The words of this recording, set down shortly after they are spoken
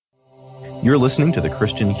You're listening to the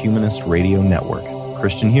Christian Humanist Radio Network,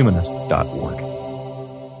 christianhumanist.org.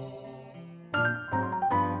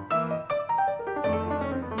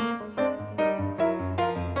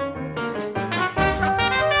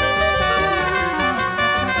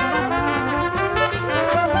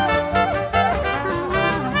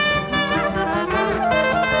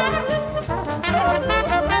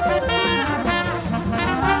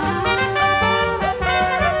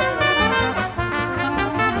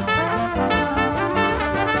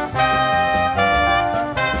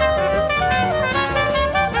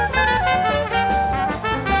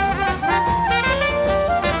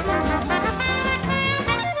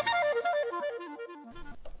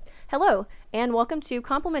 Hello, and welcome to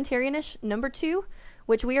Complementarianish number 2,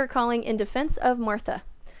 which we are calling In Defense of Martha.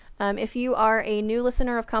 If you are a new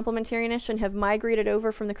listener of Complementarianish and have migrated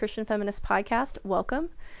over from the Christian Feminist podcast, welcome.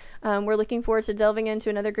 We're looking forward to delving into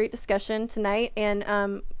another great discussion tonight,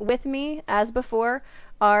 and with me, as before,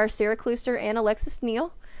 are Sarah Klooster and Alexis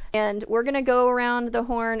Neal, and we're going to go around the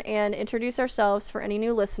horn and introduce ourselves for any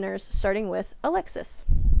new listeners, starting with Alexis.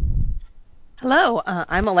 Hello,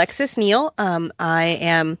 I'm Alexis Neal. I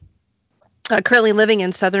am currently living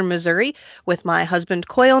in southern Missouri with my husband,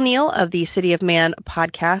 Coyle Neal, of the City of Man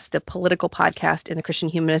podcast, the political podcast in the Christian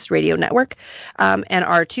Humanist Radio Network, and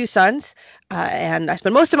our two sons. And I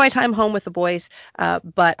spend most of my time home with the boys,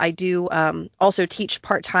 but I do also teach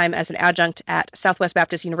part-time as an adjunct at Southwest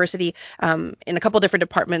Baptist University in a couple different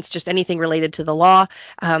departments, just anything related to the law.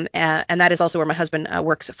 And that is also where my husband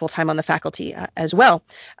works full-time on the faculty as well.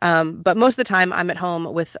 But most of the time I'm at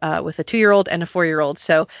home with a 2-year-old and a 4-year-old.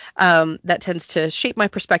 So that tends to shape my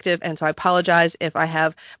perspective. And so I apologize if I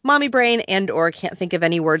have mommy brain and or can't think of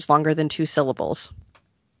any words longer than 2 syllables.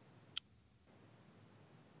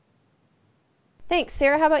 Thanks.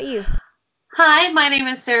 Sarah, how about you? Hi, my name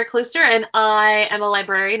is Sarah Klooster, and I am a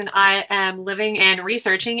librarian, and I am living and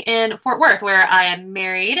researching in Fort Worth, where I am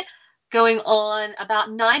married, going on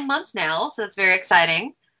about 9 months now, so that's very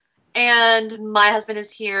exciting. And my husband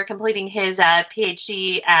is here completing his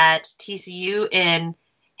PhD at TCU in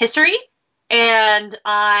history, and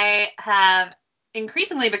I have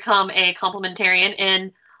increasingly become a complementarian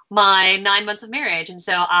in my 9 months of marriage, and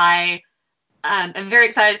so I am very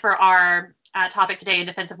excited for our topic today in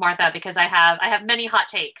defense of Martha, because I have many hot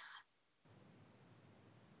takes.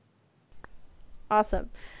 Awesome.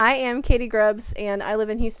 I am Katie Grubbs, and I live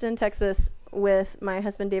in Houston, Texas, with my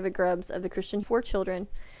husband David Grubbs of the Christian 4 Children.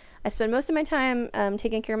 I spend most of my time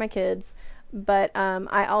taking care of my kids, but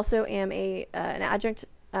I also am an adjunct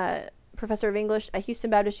professor of English at Houston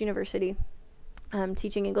Baptist University,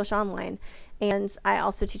 teaching English online, and I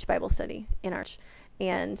also teach Bible study in our church.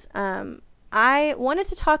 And I wanted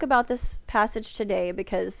to talk about this passage today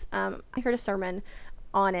because I heard a sermon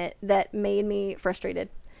on it that made me frustrated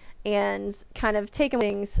and kind of taken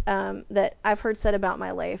things that I've heard said about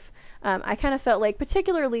my life. I kind of felt like,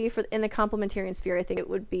 particularly in the complementarian sphere, I think it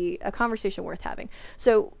would be a conversation worth having.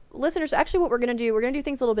 So listeners, actually what we're going to do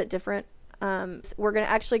things a little bit different. We're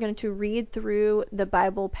going to read through the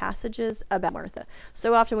Bible passages about Martha.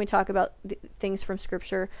 So often we talk about things from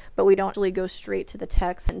Scripture, but we don't actually go straight to the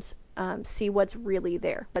text and see what's really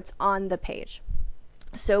there, what's on the page.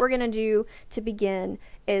 So what we're going to do to begin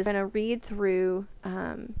is we're going to read through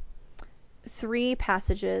 3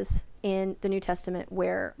 passages in the New Testament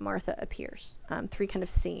where Martha appears, 3 kind of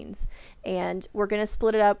scenes, and we're going to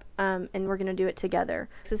split it up, and we're going to do it together.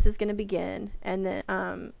 This is going to begin, and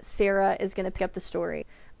then Sarah is going to pick up the story,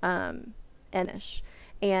 and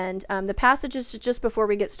the passages, just before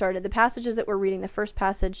we get started, the passages that we're reading, the first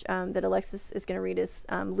passage that Alexis is going to read is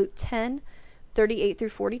Luke 10, 38 through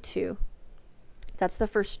 42. That's the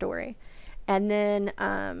first story. And then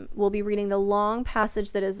we'll be reading the long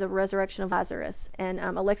passage that is the resurrection of Lazarus. And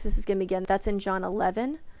Alexis is going to begin. That's in John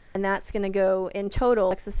 11. And that's going to go in total,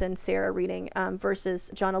 Alexis and Sarah reading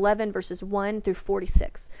John 11, verses 1 through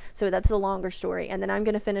 46. So that's the longer story. And then I'm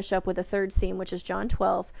going to finish up with a third scene, which is John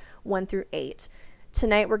 12, 1 through 8.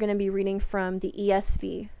 Tonight we're going to be reading from the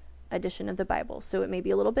ESV edition of the Bible. So it may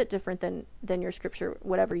be a little bit different than your scripture,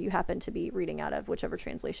 whatever you happen to be reading out of, whichever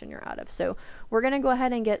translation you're out of. So we're going to go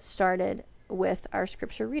ahead and get started with our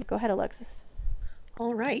scripture read. Go ahead, Alexis.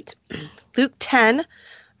 All right. Luke 10,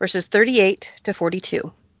 verses 38 to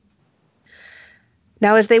 42.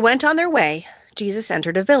 Now as they went on their way, Jesus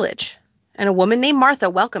entered a village, and a woman named Martha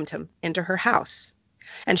welcomed him into her house.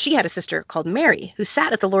 And she had a sister called Mary, who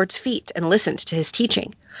sat at the Lord's feet and listened to his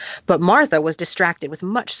teaching. But Martha was distracted with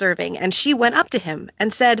much serving, and she went up to him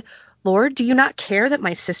and said, "Lord, do you not care that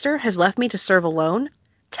my sister has left me to serve alone?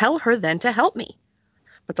 Tell her then to help me."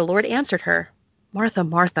 But the Lord answered her, Martha,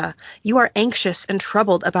 Martha, you are anxious and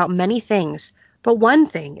troubled about many things, but one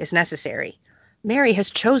thing is necessary. Mary has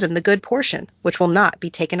chosen the good portion, which will not be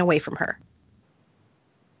taken away from her.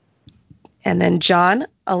 And then John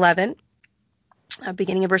 11,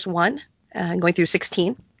 beginning of verse 1, going through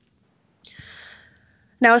 16.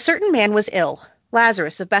 Now a certain man was ill,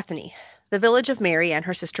 Lazarus of Bethany, the village of Mary and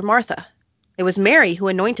her sister Martha. It was Mary who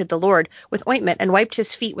anointed the Lord with ointment and wiped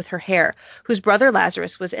his feet with her hair, whose brother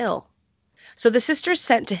Lazarus was ill. So the sisters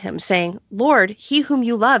sent to him, saying, Lord, he whom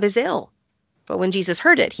you love is ill. But when Jesus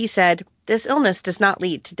heard it, he said, This illness does not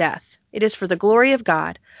lead to death. It is for the glory of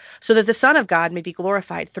God, so that the Son of God may be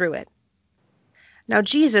glorified through it. Now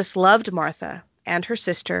Jesus loved Martha and her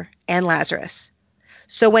sister and Lazarus.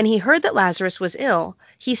 So when he heard that Lazarus was ill,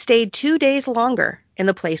 he stayed 2 days longer in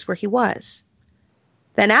the place where he was.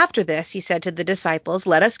 Then after this, he said to the disciples,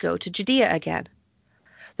 Let us go to Judea again.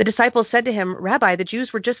 The disciples said to him, Rabbi, the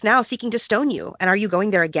Jews were just now seeking to stone you, and are you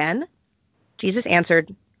going there again? Jesus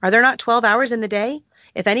answered, Are there not 12 hours in the day?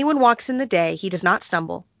 If anyone walks in the day, he does not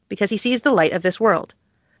stumble, because he sees the light of this world.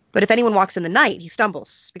 But if anyone walks in the night, he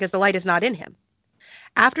stumbles, because the light is not in him.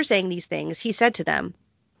 After saying these things, he said to them,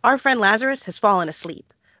 Our friend Lazarus has fallen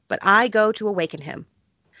asleep, but I go to awaken him.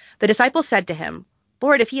 The disciples said to him,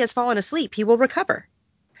 Lord, if he has fallen asleep, he will recover.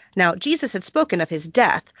 Now Jesus had spoken of his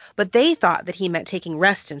death, but they thought that he meant taking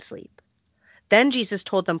rest and sleep. Then Jesus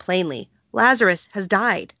told them plainly, Lazarus has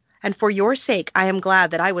died, and for your sake I am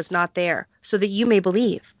glad that I was not there, so that you may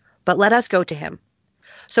believe. But let us go to him.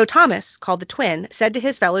 So Thomas, called the twin, said to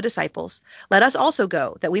his fellow disciples, Let us also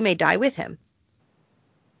go, that we may die with him.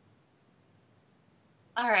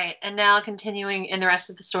 All right, and now continuing in the rest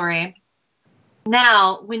of the story.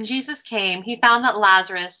 Now, when Jesus came, he found that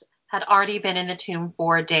Lazarus had already been in the tomb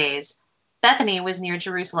 4 days. Bethany was near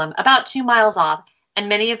Jerusalem, about 2 miles off, and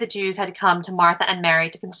many of the Jews had come to Martha and Mary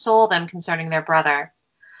to console them concerning their brother.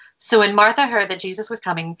 So when Martha heard that Jesus was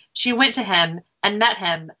coming, she went to him and met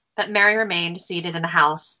him, but Mary remained seated in the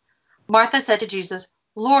house. Martha said to Jesus,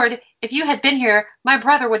 Lord, if you had been here, my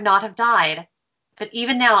brother would not have died. But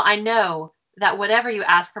even now I know that whatever you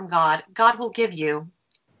ask from God, God will give you.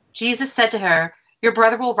 Jesus said to her, Your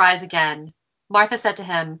brother will rise again. Martha said to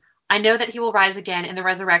him, I know that he will rise again in the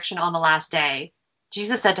resurrection on the last day.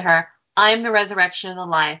 Jesus said to her, I am the resurrection and the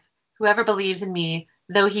life. Whoever believes in me,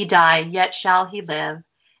 though he die, yet shall he live.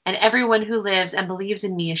 And everyone who lives and believes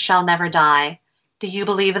in me shall never die. Do you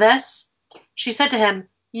believe this? She said to him,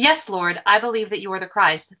 Yes, Lord, I believe that you are the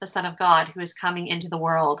Christ, the Son of God, who is coming into the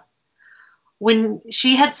world. When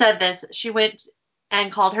she had said this, she went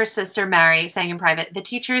and called her sister Mary, saying in private, The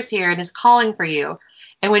teacher is here and is calling for you.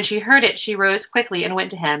 And when she heard it, she rose quickly and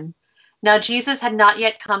went to him. Now Jesus had not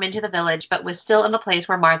yet come into the village, but was still in the place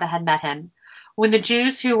where Martha had met him. When the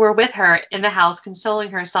Jews who were with her in the house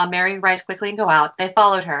consoling her saw Mary rise quickly and go out, they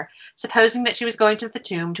followed her, supposing that she was going to the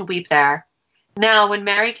tomb to weep there. Now when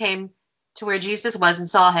Mary came to where Jesus was and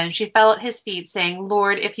saw him, she fell at his feet, saying,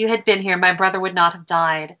 Lord, if you had been here, my brother would not have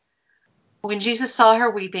died. When Jesus saw her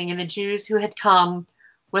weeping, and the Jews who had come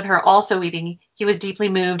with her also weeping, he was deeply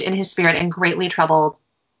moved in his spirit and greatly troubled.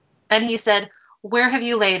 And he said, Where have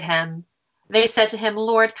you laid him? They said to him,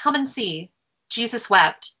 Lord, come and see. Jesus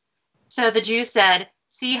wept. So the Jews said,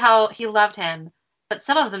 See how he loved him. But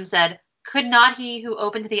some of them said, Could not he who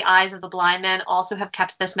opened the eyes of the blind man also have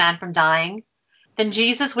kept this man from dying? Then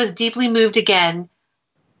Jesus was deeply moved again,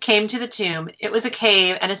 came to the tomb. It was a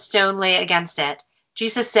cave, and a stone lay against it.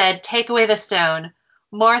 Jesus said, Take away the stone.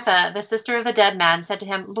 Martha, the sister of the dead man, said to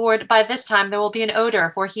him, Lord, by this time there will be an odor,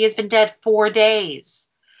 for he has been dead 4 days.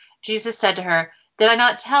 Jesus said to her, Did I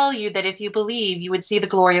not tell you that if you believe, you would see the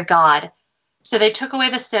glory of God? So they took away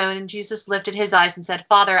the stone, and Jesus lifted his eyes and said,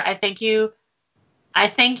 Father, I thank you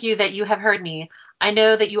that you have heard me. I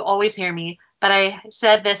know that you always hear me, but I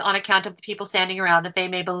said this on account of the people standing around, that they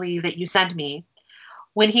may believe that you sent me.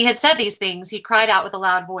 When he had said these things, he cried out with a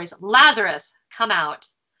loud voice, Lazarus, come out.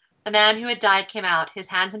 The man who had died came out, his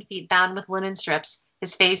hands and feet bound with linen strips,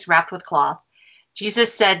 his face wrapped with cloth.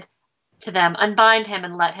 Jesus said to them, Unbind him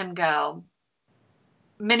and let him go.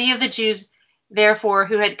 Many of the Jews, therefore,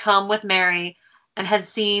 who had come with Mary and had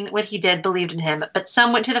seen what he did, believed in him. But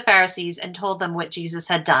some went to the Pharisees and told them what Jesus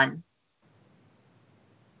had done.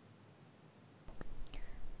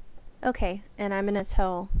 Okay, and I'm going to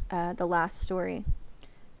tell the last story,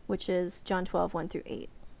 which is John 12, 1 through 8.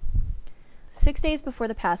 6 days before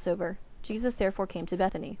the Passover, Jesus therefore came to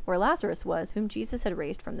Bethany, where Lazarus was, whom Jesus had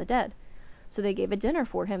raised from the dead. So they gave a dinner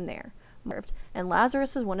for him there, and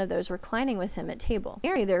Lazarus was one of those reclining with him at table.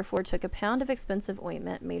 Mary therefore took a pound of expensive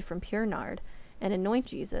ointment made from pure nard, and anointed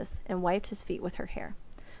Jesus, and wiped his feet with her hair.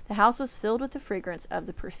 The house was filled with the fragrance of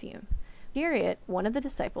the perfume. Iscariot, one of the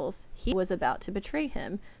disciples, he was about to betray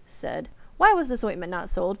him, said, "Why was this ointment not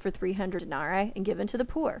sold for 300 denarii and given to the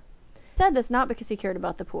poor?" He said this not because he cared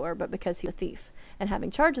about the poor, but because he was a thief, and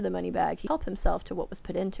having charge of the money bag, he helped himself to what was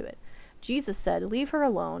put into it. Jesus said, "Leave her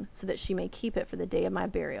alone, so that she may keep it for the day of my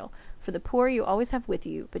burial. For the poor you always have with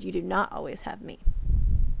you, but you do not always have me."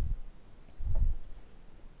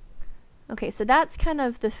 Okay, so that's kind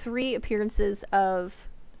of the three appearances of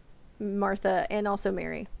Martha and also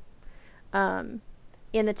Mary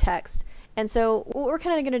in the text. And so what we're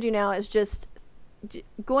kind of going to do now is just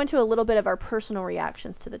go into a little bit of our personal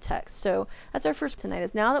reactions to the text. So that's our first tonight,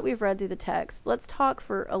 is now that we've read through the text, let's talk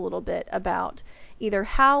for a little bit about either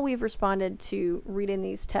how we've responded to reading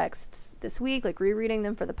these texts this week, like rereading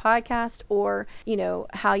them for the podcast, or,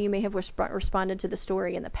 how you may have responded to the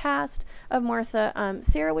story in the past of Martha.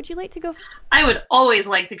 Sarah, would you like to go first? I would always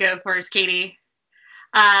like to go first, Katie.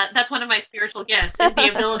 That's one of my spiritual gifts, is the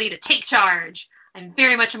ability to take charge. I'm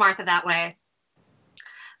very much a Martha that way.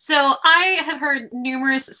 So I have heard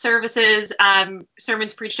numerous sermons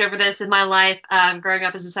preached over this in my life, growing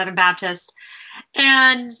up as a Southern Baptist.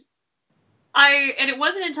 And it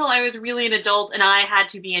wasn't until I was really an adult and I had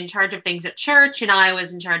to be in charge of things at church, and I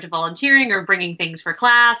was in charge of volunteering or bringing things for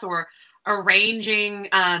class or arranging,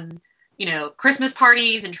 Christmas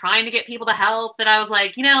parties and trying to get people to help, that I was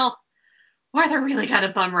like, Martha really got a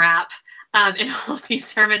bum rap in all of these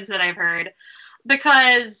sermons that I've heard,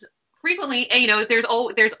 because frequently,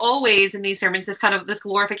 there's always in these sermons this kind of this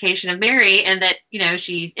glorification of Mary, and that,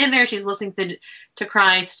 she's in there, she's listening to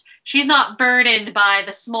Christ. She's not burdened by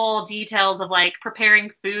the small details of like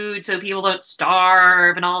preparing food so people don't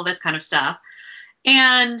starve and all this kind of stuff.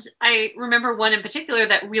 And I remember one in particular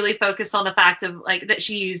that really focused on the fact of like that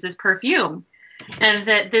she used this perfume, and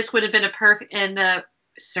that this would have been a perfect, and the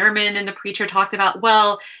sermon and the preacher talked about,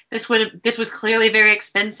 well, this was clearly very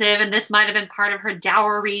expensive, and this might have been part of her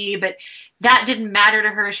dowry, but that didn't matter to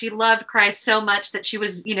her. She loved Christ so much that she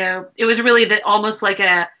was, it was really that almost like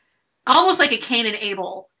a Cain and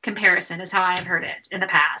Abel comparison is how I've heard it in the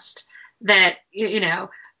past. That,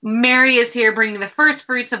 Mary is here bringing the first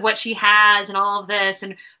fruits of what she has and all of this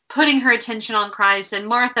and putting her attention on Christ, and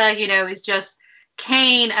Martha, is just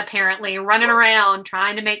Cain, apparently running around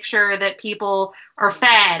trying to make sure that people are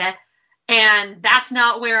fed. And that's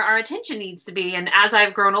not where our attention needs to be. And as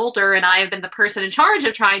I've grown older and I have been the person in charge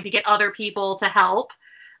of trying to get other people to help,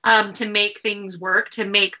 to make things work, to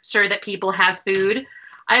make sure that people have food,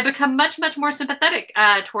 I've become much, much more sympathetic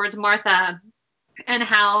towards Martha and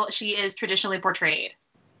how she is traditionally portrayed.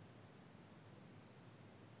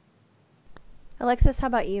 Alexis, how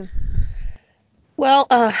about you? Well,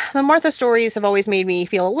 the Martha stories have always made me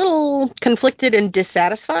feel a little conflicted and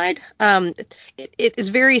dissatisfied. It is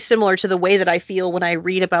very similar to the way that I feel when I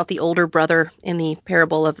read about the older brother in the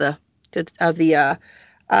parable of the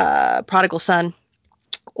prodigal son,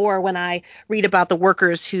 or when I read about the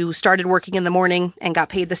workers who started working in the morning and got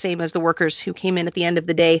paid the same as the workers who came in at the end of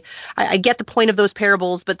the day. I get the point of those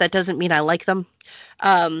parables, but that doesn't mean I like them.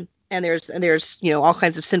 And there's all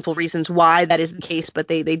kinds of sinful reasons why that is the case, but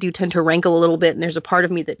they do tend to rankle a little bit, and there's a part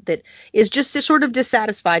of me that is just sort of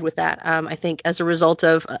dissatisfied with that. I think as a result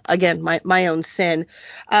of, again, my own sin.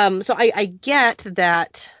 So I get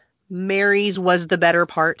that Mary's was the better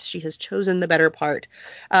part. She has chosen the better part.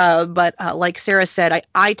 But like Sarah said,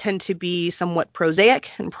 I tend to be somewhat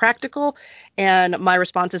prosaic and practical, and my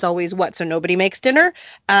response is always, what, so nobody makes dinner?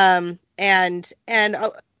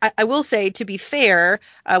 I will say, to be fair,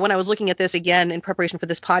 when I was looking at this again in preparation for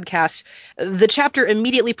this podcast, the chapter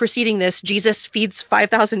immediately preceding this, Jesus feeds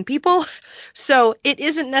 5,000 people. So it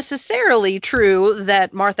isn't necessarily true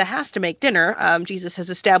that Martha has to make dinner. Jesus has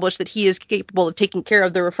established that he is capable of taking care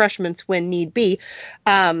of the refreshments when need be.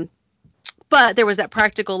 But there was that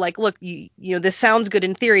practical, like, look, this sounds good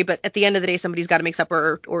in theory, but at the end of the day, somebody's got to make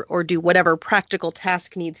supper or do whatever practical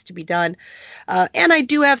task needs to be done. And I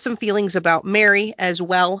do have some feelings about Mary as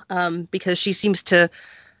well, because she seems to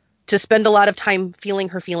spend a lot of time feeling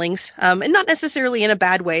her feelings, and not necessarily in a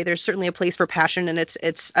bad way. There's certainly a place for passion, and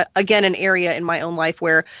it's again an area in my own life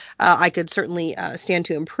where I could certainly stand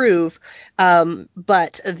to improve.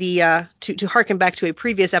 But to harken back to a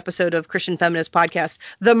previous episode of Christian Feminist Podcast,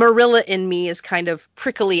 the Marilla in me is kind of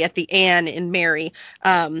prickly at the Anne in Mary.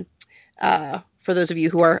 For those of you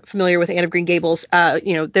who are familiar with Anne of Green Gables,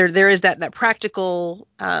 there is that practical.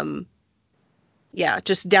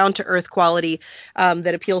 Just down to earth quality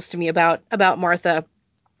that appeals to me about Martha,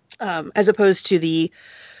 as opposed to the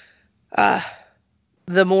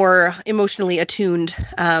more emotionally attuned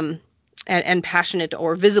and passionate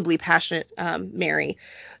or visibly passionate Mary.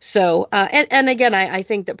 So, and again, I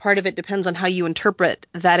think that part of it depends on how you interpret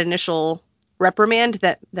that initial reprimand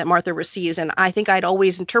that Martha receives. And I think I'd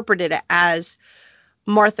always interpreted it as,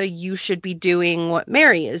 Martha, you should be doing what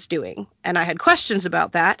Mary is doing. And I had questions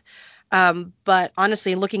about that. But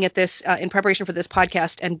honestly, looking at this in preparation for this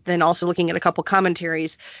podcast, and then also looking at a couple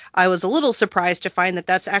commentaries, I was a little surprised to find that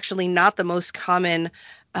that's actually not the most common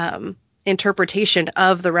interpretation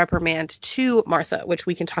of the reprimand to Martha, which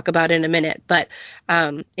we can talk about in a minute. But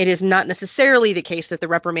it is not necessarily the case that the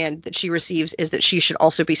reprimand that she receives is that she should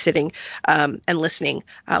also be sitting and listening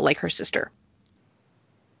like her sister.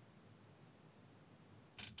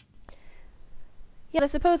 Yeah, I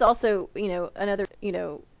suppose also, another,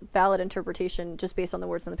 valid interpretation just based on the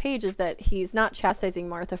words on the page is that he's not chastising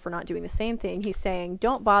Martha for not doing the same thing. He's saying,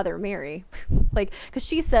 don't bother Mary. Like, because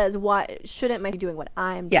she says, why shouldn't I be doing what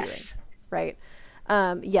I'm doing? Yes. Right?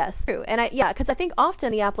 Yes, true. And because I think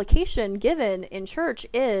often the application given in church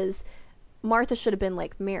is Martha should have been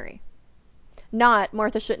like Mary. Not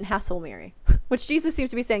Martha shouldn't hassle Mary, which Jesus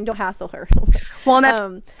seems to be saying, don't hassle her. Well,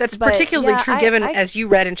 and that's but, particularly yeah, true given, as you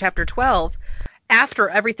read in chapter 12, after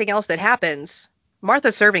everything else that happens,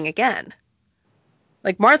 Martha's serving again.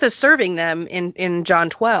 Like, Martha's serving them in John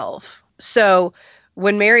 12. So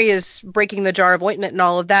when Mary is breaking the jar of ointment and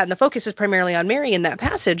all of that, and the focus is primarily on Mary in that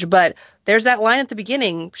passage, but there's that line at the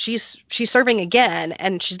beginning, she's serving again,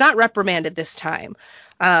 and she's not reprimanded this time.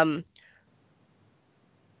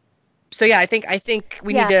 So yeah, I think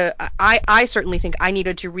we need to, I certainly think I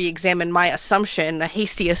needed to re-examine my assumption, a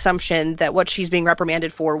hasty assumption, that what she's being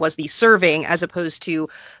reprimanded for was the serving as opposed to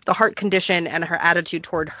the heart condition and her attitude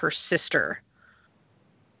toward her sister.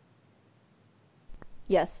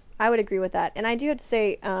 Yes, I would agree with that. And I do have to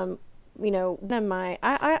say, one of my,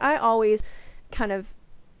 I always kind of,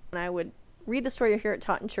 when I would read the story or hear it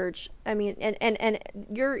taught in church, I mean, and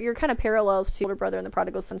your kind of parallels to older brother and the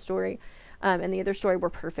prodigal son story, and the other story were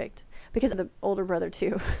perfect because of the older brother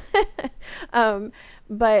too.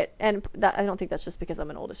 But, and that, I don't think that's just because I'm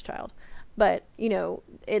an oldest child, but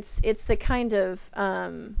it's the kind of,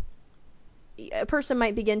 a person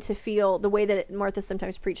might begin to feel the way that Martha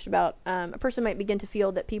sometimes preached about. A person might begin to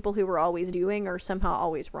feel that people who were always doing are somehow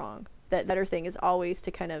always wrong. That better thing is always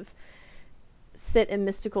to kind of sit in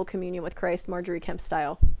mystical communion with Christ, Marjorie Kemp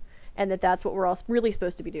style, and that's what we're all really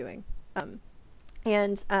supposed to be doing. My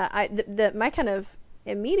kind of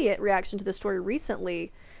immediate reaction to the story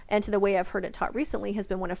recently, and to the way I've heard it taught recently, has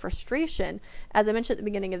been one of frustration. As I mentioned at the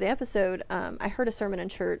beginning of the episode, I heard a sermon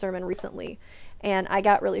recently, and I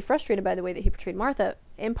got really frustrated by the way that he portrayed Martha,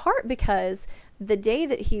 in part because the day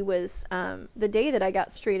that I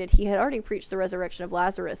got straighted, he had already preached the resurrection of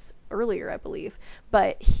Lazarus earlier, I believe,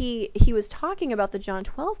 but he was talking about the John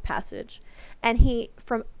 12 passage, and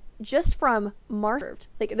from Martha,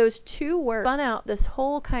 like those two words, spun out this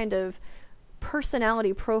whole kind of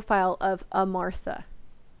personality profile of a Martha.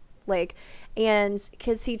 Like, and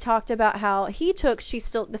because he talked about how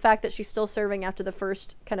the fact that she's still serving after the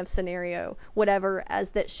first kind of scenario, whatever,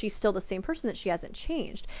 as that she's still the same person, that she hasn't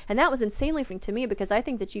changed. And that was insanely funny to me, because I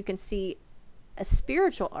think that you can see a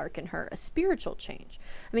spiritual arc in her, a spiritual change.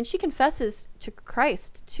 I mean, she confesses to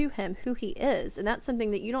Christ, to him, who he is. And that's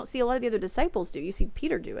something that you don't see a lot of the other disciples do. You see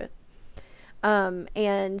Peter do it.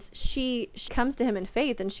 And she comes to him in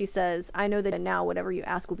faith, and she says, I know that now whatever you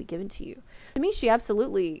ask will be given to you. To me, she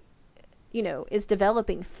absolutely, is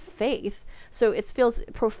developing faith. So it feels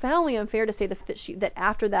profoundly unfair to say that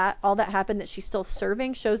after that, all that happened, that she's still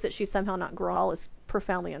serving, shows that she's somehow not grown. Is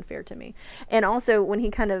profoundly unfair to me. And also, when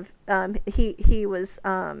he kind of, he was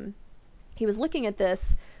looking at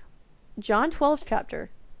this John 12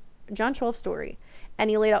 story, and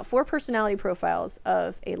he laid out 4 personality profiles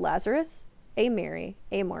of a Lazarus, a Mary,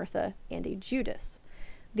 a Martha, and a Judas.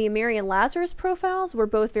 The Mary and Lazarus profiles were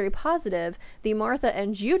both very positive. The Martha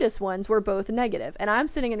and Judas ones were both negative. And I'm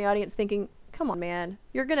sitting in the audience thinking, come on, man,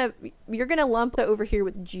 you're gonna lump it over here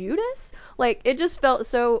with Judas? Like, it just felt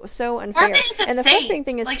so unfair. Martha is a and the saint. frustrating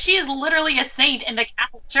thing is, like, she is literally a saint in the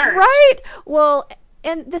Catholic Church. right? Well,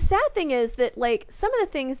 and the sad thing is that, like, some of the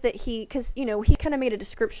things that because he kind of made a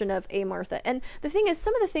description of a Martha, and the thing is,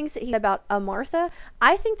 some of the things that he said about a Martha,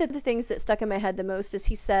 I think that the things that stuck in my head the most is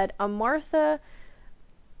he said a Martha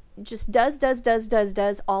just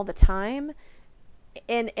does all the time,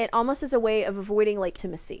 and it almost as a way of avoiding, like,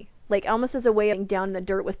 intimacy, like almost as a way of getting down in the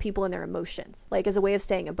dirt with people and their emotions, like as a way of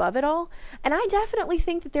staying above it all. And I definitely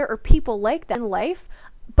think that there are people like that in life,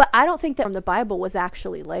 but I don't think that from the Bible was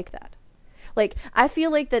actually like that. Like, I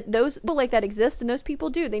feel like that those people like that exist, and those people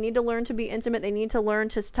do. They need to learn to be intimate. They need to learn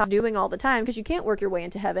to stop doing all the time, because you can't work your way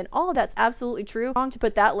into heaven. All of that's absolutely true. Wrong to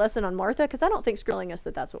put that lesson on Martha, because I don't think Scripture is telling us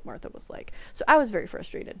that that's what Martha was like. So I was very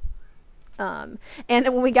frustrated. And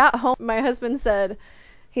when we got home, my husband said,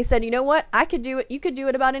 he said, you know what? I could do it. You could do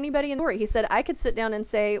it about anybody in the story. He said, I could sit down and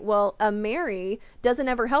say, well, Mary doesn't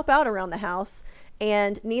ever help out around the house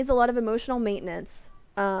and needs a lot of emotional maintenance.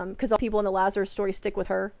 Because all people in the Lazarus story stick with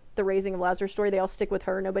her. The raising of Lazarus story, they all stick with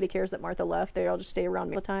her. Nobody cares that Martha left. They all just stay around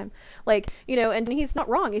all the time. Like, you know, and he's not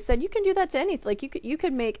wrong. He said, you can do that to anything. Like, you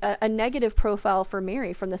could make a negative profile for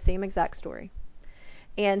Mary from the same exact story.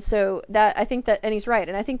 And so that, I think that, and he's right.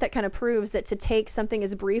 And I think that kind of proves that to take something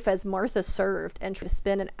as brief as Martha served and try to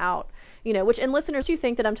spin it out, you know, which, and listeners who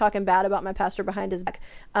think that I'm talking bad about my pastor behind his back,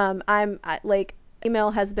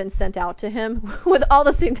 email has been sent out to him with all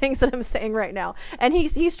the same things that I'm saying right now. And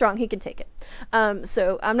he's strong. He can take it.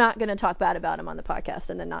 So I'm not going to talk bad about him on the podcast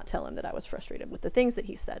and then not tell him that I was frustrated with the things that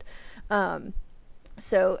he said.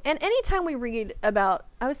 So, and anytime we read about,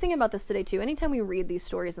 I was thinking about this today too, anytime we read these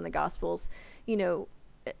stories in the Gospels, you know,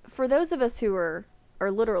 for those of us who are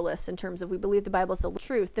literalists in terms of we believe the Bible is the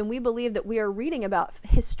truth, then we believe that we are reading about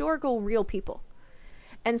historical real people.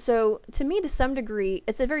 And so to me, to some degree,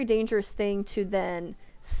 it's a very dangerous thing to then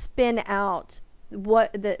spin out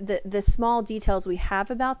what the small details we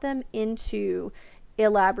have about them into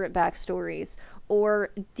elaborate backstories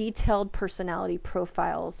or detailed personality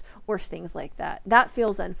profiles or things like that. That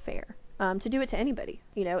feels unfair. To do it to anybody.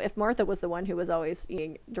 You know, if Martha was the one who was always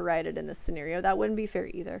being derided in this scenario, that wouldn't be fair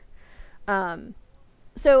either.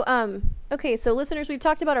 Okay, so listeners, we've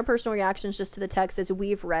talked about our personal reactions just to the text as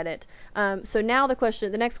we've read it. So now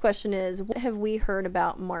the next question is, what have we heard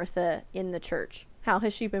about Martha in the church? How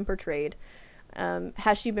has she been portrayed?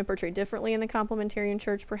 Has she been portrayed differently in the Complementarian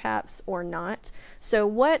church, perhaps, or not? So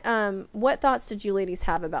what thoughts did you ladies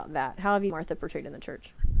have about that? How have you Martha portrayed in the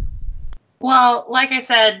church? Well, like I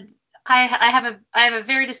said, I have a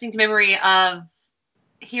very distinct memory of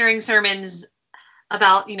hearing sermons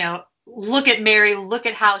about, you know, look at Mary, look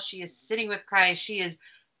at how she is sitting with Christ. She is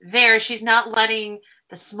there. She's not letting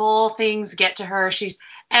the small things get to her.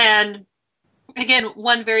 And again,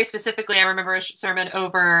 one very specifically, I remember a sermon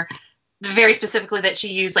over very specifically that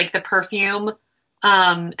she used like the perfume,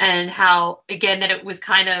 and how, again, that it was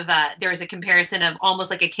kind of, there was a comparison of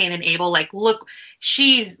almost like a Cain and Abel, like, look,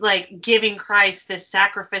 she's like giving Christ this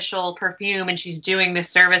sacrificial perfume and she's doing this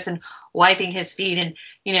service and wiping his feet. And,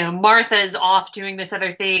 you know, Martha's off doing this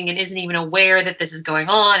other thing and isn't even aware that this is going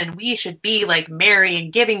on. And we should be like Mary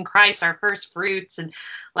and giving Christ our first fruits. And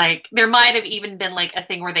like, there might have even been like a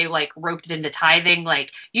thing where they like roped it into tithing.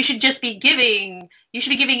 Like, you should be giving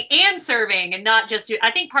and serving and not just do,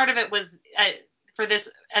 I think part of it was, for this,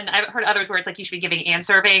 and I've heard others where it's like you should be giving and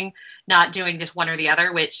serving, not doing just one or the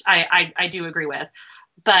other, which I do agree with.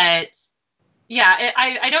 But yeah,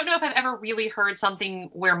 I don't know if I've ever really heard something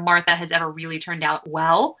where Martha has ever really turned out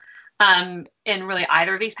well, in really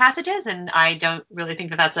either of these passages, and I don't really think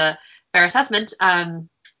that that's a fair assessment,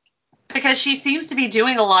 because she seems to be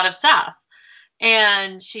doing a lot of stuff,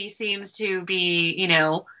 and she seems to be, you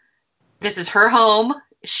know, this is her home.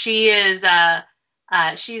 She is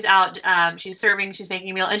she's out, she's serving, she's making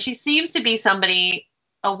a meal, and she seems to be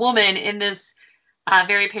a woman in this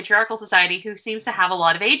very patriarchal society who seems to have a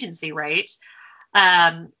lot of agency, right?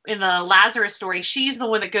 In the Lazarus story, she's the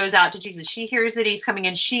one that goes out to Jesus. She hears that he's coming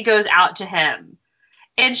and she goes out to him.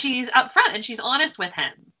 And she's upfront and she's honest with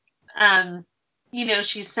him. You know,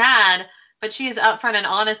 she's sad, but she is upfront and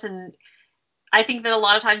honest. And I think that a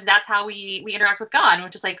lot of times that's how we interact with God. And we're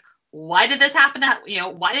just like, why did this happen?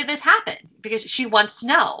 Why did this happen? Because she wants to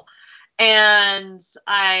know. And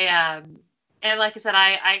and like I said,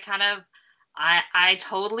 I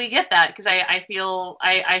totally get that, because I feel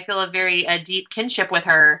a very deep kinship with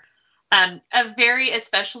her.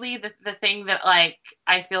 Especially the thing that like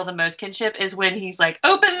I feel the most kinship is when he's like,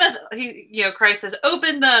 Christ says,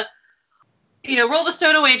 open the, roll the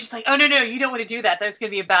stone away. And she's like, oh, no, you don't want to do that. There's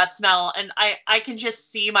going to be a bad smell. And I can just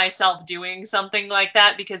see myself doing something like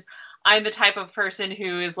that, because I'm the type of person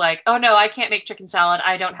who is like, oh no, I can't make chicken salad.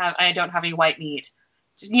 I don't have any white meat.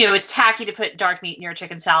 It's tacky to put dark meat in your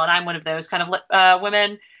chicken salad. I'm one of those kind of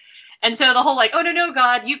women. And so the whole like, oh no,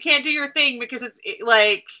 God, you can't do your thing because it's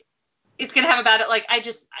going to have a bad, like,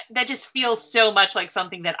 that just feels so much like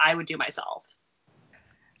something that I would do myself.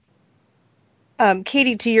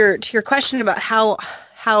 Katie, to your question about how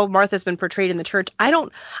how Martha's been portrayed in the church, I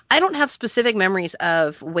don't have specific memories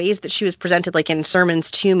of ways that she was presented, like in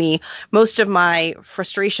sermons to me. Most of my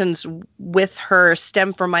frustrations with her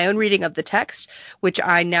stem from my own reading of the text, which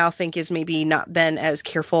I now think is maybe not been as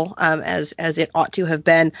careful as it ought to have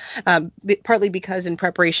been. Partly because in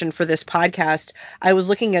preparation for this podcast, I was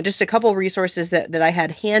looking at just a couple resources that I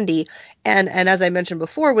had handy, and as I mentioned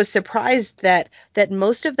before, was surprised that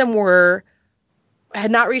most of them had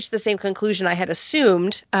not reached the same conclusion I had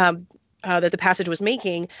assumed that the passage was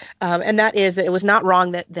making, and that is that it was not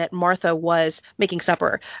wrong that Martha was making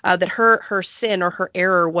supper, that her sin or her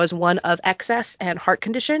error was one of excess and heart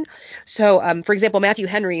condition. So, for example, Matthew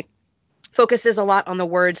Henry focuses a lot on the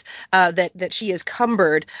words that she is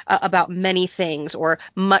cumbered about many things or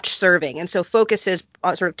much serving. And so focuses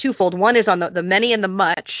on sort of twofold. One is on the many and the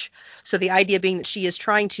much. So the idea being that she is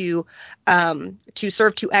trying to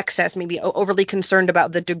serve to excess, maybe overly concerned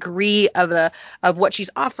about the degree of what she's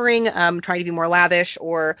offering, trying to be more lavish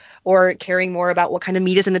or caring more about what kind of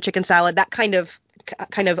meat is in the chicken salad, that kind of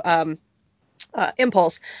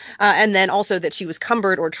impulse, and then also that she was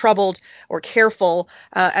cumbered or troubled or careful,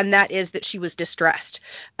 and that is that she was distressed.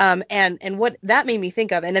 And what that made me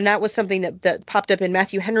think of, and then that was something that popped up in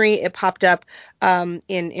Matthew Henry. It popped up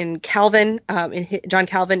in Calvin, John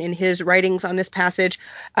Calvin in his writings on this passage,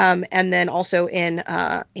 and then also in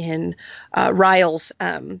Ryle's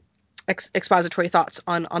expository thoughts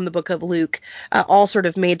on the book of Luke, all sort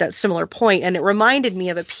of made that similar point. And it reminded me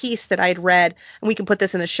of a piece that I'd read, and we can put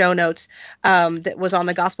this in the show notes, that was on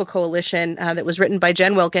the Gospel Coalition, that was written by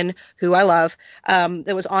Jen Wilkin, who I love,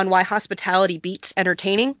 that was on why hospitality beats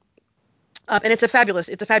entertaining. And it's a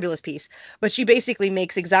fabulous piece, but she basically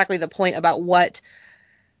makes exactly the point about what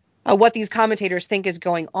these commentators think is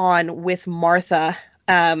going on with Martha.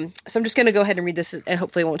 So I'm just going to go ahead and read this, and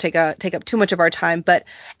hopefully it won't take up too much of our time. But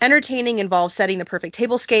entertaining involves setting the perfect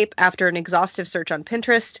tablescape after an exhaustive search on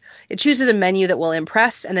Pinterest. It chooses a menu that will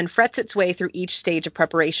impress and then frets its way through each stage of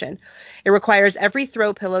preparation. It requires every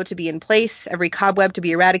throw pillow to be in place, every cobweb to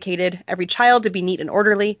be eradicated, every child to be neat and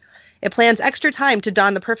orderly. It plans extra time to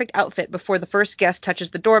don the perfect outfit before the first guest touches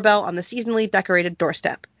the doorbell on the seasonally decorated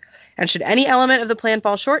doorstep. And should any element of the plan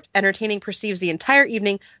fall short, entertaining perceives the entire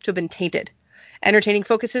evening to have been tainted. Entertaining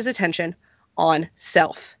focuses attention on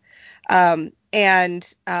self. And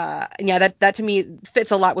that to me fits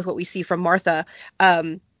a lot with what we see from Martha.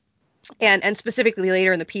 And specifically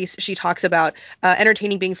later in the piece, she talks about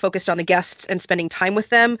entertaining being focused on the guests and spending time with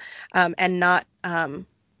them, and not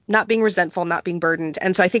being resentful, not being burdened.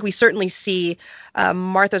 And so I think we certainly see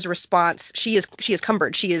Martha's response. She is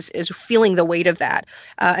cumbered. She is feeling the weight of that.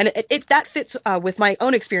 And that fits with my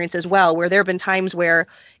own experience as well, where there have been times where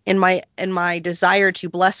in my desire to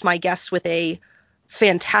bless my guests with a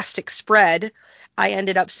fantastic spread, I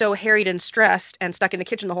ended up so harried and stressed and stuck in the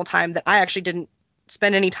kitchen the whole time that I actually didn't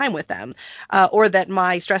spend any time with them, or that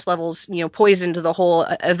my stress levels, poisoned the whole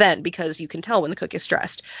event, because you can tell when the cook is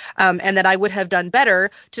stressed, and that I would have done better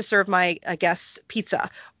to serve my guests pizza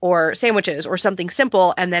or sandwiches or something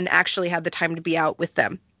simple, and then actually have the time to be out with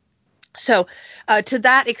them. So to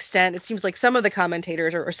that extent, it seems like some of the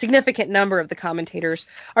commentators, or a significant number of the commentators,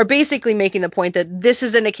 are basically making the point that this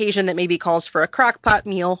is an occasion that maybe calls for a crock pot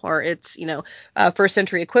meal, or its first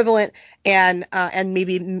century equivalent, and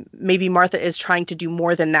maybe Martha is trying to do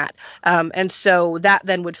more than that, and so that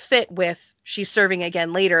then would fit with she's serving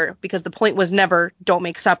again later, because the point was never don't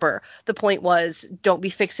make supper. The point was don't be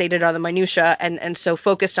fixated on the minutia, and so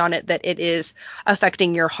focused on it that it is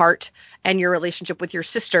affecting your heart and your relationship with your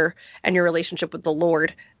sister and your relationship with the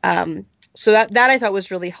Lord. So that I thought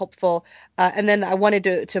was really helpful. And then I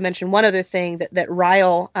wanted to mention one other thing that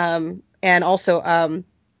Ryle and also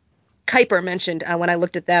Kuyper mentioned when I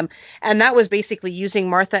looked at them, and that was basically using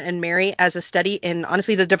Martha and Mary as a study in,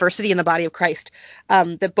 honestly, the diversity in the body of Christ,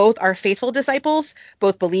 that both are faithful disciples,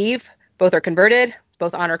 both believe, both are converted,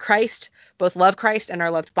 both honor Christ, both love Christ and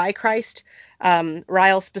are loved by Christ.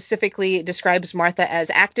 Ryle specifically describes Martha as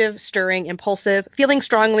active, stirring, impulsive, feeling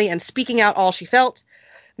strongly and speaking out all she felt.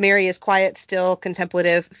 Mary is quiet, still,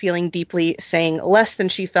 contemplative, feeling deeply, saying less than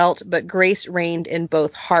she felt, but grace reigned in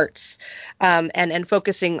both hearts, and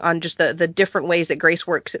focusing on just the different ways that grace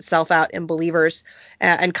works itself out in believers.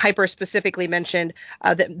 And Kuyper specifically mentioned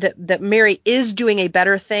that Mary is doing a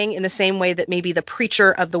better thing, in the same way that maybe the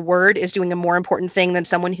preacher of the word is doing a more important thing than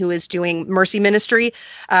someone who is doing mercy ministry.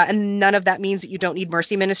 And none of that means that you don't need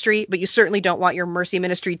mercy ministry, but you certainly don't want your mercy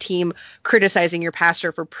ministry team criticizing your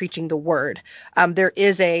pastor for preaching the word. There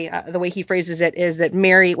is the way he phrases it is that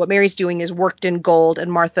what Mary's doing is worked in gold,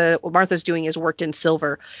 and what Martha's doing is worked in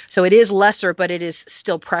silver. So it is lesser, but it is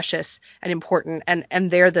still precious and important. And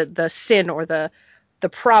there the sin or the The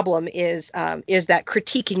problem is that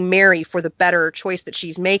critiquing Mary for the better choice that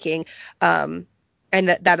she's making, and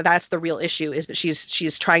that's the real issue, is that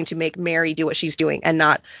she's trying to make Mary do what she's doing, and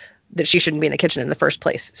not that she shouldn't be in the kitchen in the first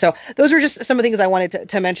place. So those were just some of the things I wanted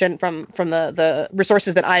to mention from the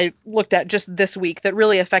resources that I looked at just this week that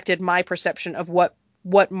really affected my perception of what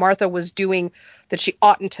Martha was doing that she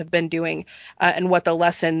oughtn't have been doing, and what the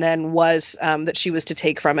lesson then was, that she was to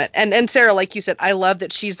take from it. And Sarah, like you said, I love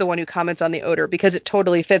that she's the one who comments on the odor, because it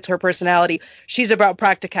totally fits her personality. She's about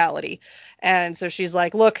practicality. And so she's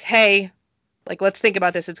like, look, hey, like, let's think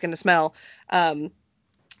about this. It's going to smell.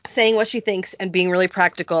 Saying what she thinks and being really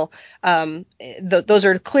practical. Those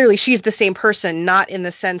are clearly, she's the same person, not in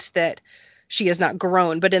the sense that she has not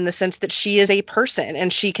grown, but in the sense that she is a person,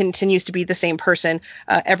 and she continues to be the same person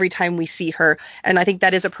every time we see her. And I think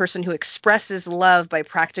that is a person who expresses love by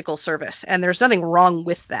practical service, and there's nothing wrong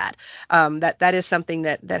with that. That is something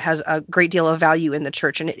that has a great deal of value in the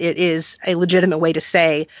church, and it is a legitimate way to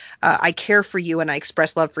say, I care for you and I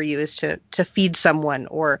express love for you, is to feed someone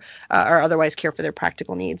or otherwise care for their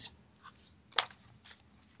practical needs.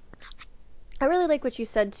 I really like what you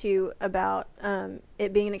said too about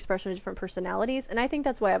it being an expression of different personalities, and I think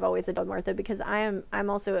that's why I've always adored Martha, because I'm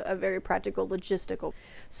also a very practical, logistical.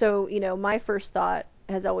 So my first thought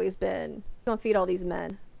has always been, gonna feed all these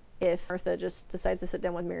men if Martha just decides to sit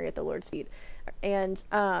down with Mary at the Lord's feet. And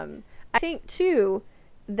I think too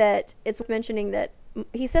that it's worth mentioning that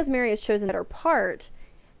he says Mary has chosen that her part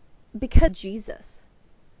because of Jesus.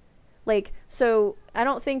 Like, so I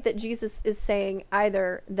don't think that Jesus is saying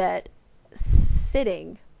either that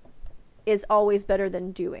sitting is always better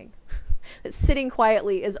than doing. That sitting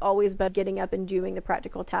quietly is always better than getting up and doing the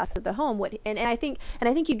practical tasks of the home. And I think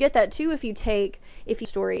you get that too if you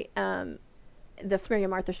story, the Mary and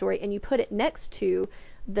Martha story, and you put it next to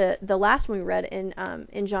the last one we read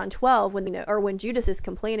in John 12, when Judas is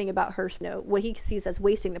complaining about her, what he sees as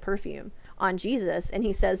wasting the perfume on Jesus, and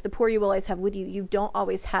he says, the poor you will always have with you, you don't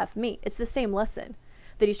always have me. It's the same lesson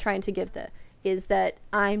that he's trying to give, is that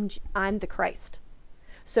I'm the Christ.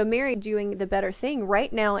 So Mary doing the better thing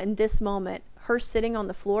right now in this moment, her sitting on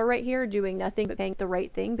the floor right here doing nothing but saying the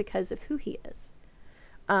right thing because of who he is.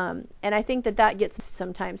 And I think that gets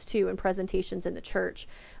sometimes too in presentations in the church.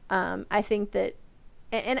 I think that,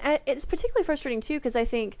 and it's particularly frustrating too, because I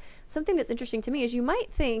think something that's interesting to me is you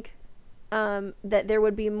might think that there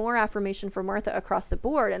would be more affirmation for Martha across the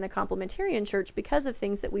board in the Complementarian church because of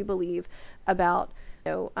things that we believe about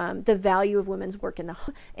the value of women's work in the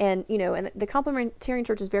home. And the Complementarian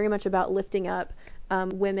church is very much about lifting up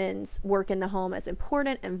women's work in the home as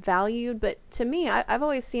important and valued. But to me, I've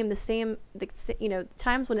always seen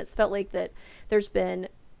times when it's felt like that there's been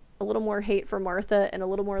a little more hate for Martha and a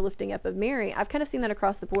little more lifting up of Mary. I've kind of seen that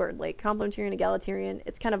across the board, like complementarian, egalitarian,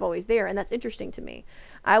 it's kind of always there, and that's interesting to me.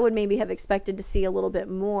 I would maybe have expected to see a little bit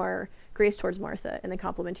more grace towards Martha in the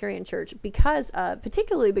complementarian church,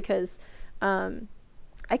 particularly because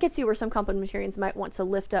I could see where some complementarians might want to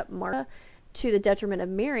lift up Martha to the detriment of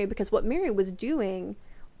Mary, because what Mary was doing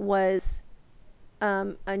was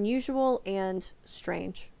unusual and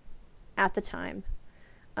strange at the time.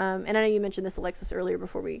 And I know you mentioned this, Alexis, earlier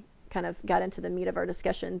before we kind of got into the meat of our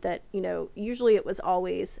discussion, that, usually it was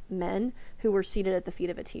always men who were seated at the feet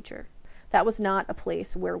of a teacher. That was not a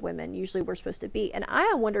place where women usually were supposed to be. And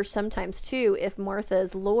I wonder sometimes, too, if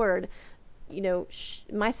Martha's Lord,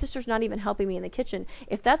 my sister's not even helping me in the kitchen,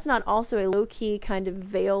 if that's not also a low-key kind of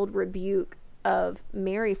veiled rebuke of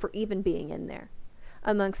Mary for even being in there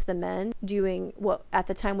amongst the men doing what at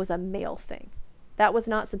the time was a male thing. That was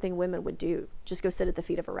not something women would do, just go sit at the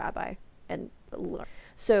feet of a rabbi and learn.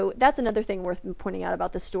 So that's another thing worth pointing out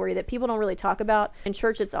about the story that people don't really talk about. In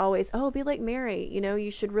church, it's always, be like Mary.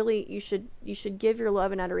 You should give your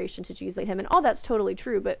love and adoration to Jesus, like him. And all that's totally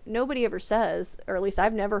true, but nobody ever says, or at least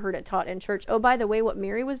I've never heard it taught in church, by the way, what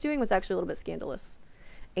Mary was doing was actually a little bit scandalous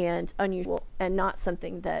and unusual and not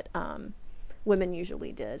something that women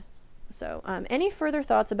usually did. So any further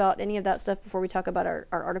thoughts about any of that stuff before we talk about our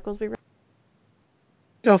articles we read?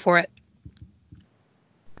 Go for it.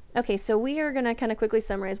 Okay, so we are going to kind of quickly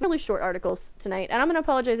summarize really short articles tonight. And I'm going to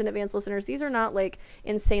apologize in advance, listeners. These are not like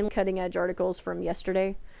insanely cutting-edge articles from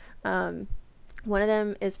yesterday. One of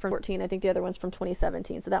them is from 2014. I think the other one's from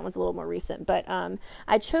 2017, so that one's a little more recent. But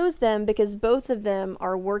I chose them because both of them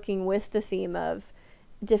are working with the theme of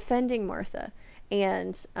defending Martha.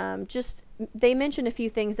 And they mentioned a few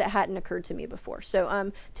things that hadn't occurred to me before.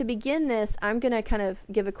 So to begin this, I'm going to kind of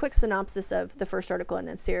give a quick synopsis of the first article, and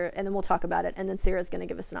then we'll talk about it, and then Sarah's going to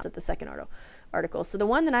give a synopsis of the second article. So the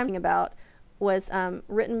one that I'm thinking about was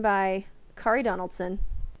written by Kari Donaldson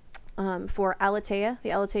for Aletheia, the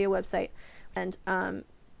Aletheia website, And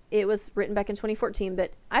it was written back in 2014,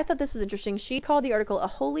 but I thought this was interesting. She called the article a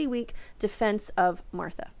Holy Week defense of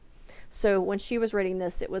Martha. So when she was writing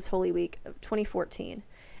this, it was Holy Week of 2014.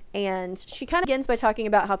 And she kind of begins by talking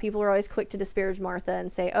about how people are always quick to disparage Martha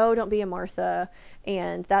and say, oh, don't be a Martha,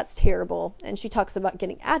 and that's terrible. And she talks about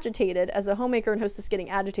getting agitated, as a homemaker and hostess getting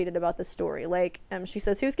agitated about this story. Like, she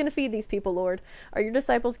says, who's going to feed these people, Lord? Are your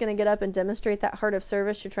disciples going to get up and demonstrate that heart of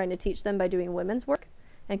service you're trying to teach them by doing women's work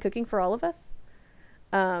and cooking for all of us?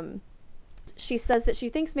 She says that she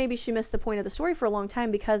thinks maybe she missed the point of the story for a long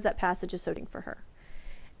time because that passage is so deep for her.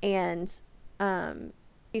 And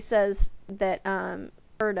she says that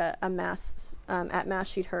heard a mass at mass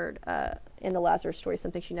she'd heard in the Lazarus story,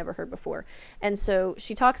 something she never heard before. And so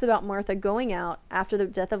she talks about Martha going out after the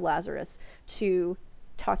death of Lazarus to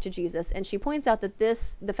talk to Jesus, and she points out that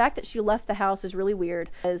the fact that she left the house is really weird,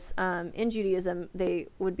 as in Judaism they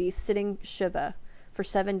would be sitting Shiva for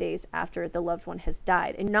 7 days after the loved one has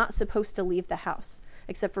died, and not supposed to leave the house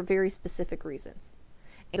except for very specific reasons.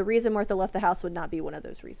 And the reason Martha left the house would not be one of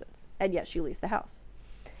those reasons, and yet she leaves the house.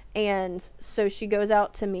 And so she goes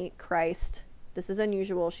out to meet Christ. This is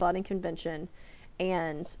unusual. She's out in convention,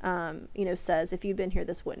 and says, if you'd been here,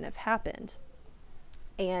 this wouldn't have happened.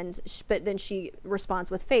 But then she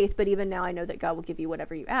responds with faith, but even now I know that God will give you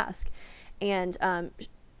whatever you ask. And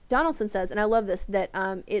Donaldson says, and I love this, that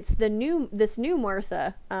it's this new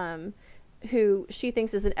Martha who she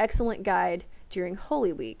thinks is an excellent guide during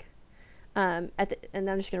Holy Week. And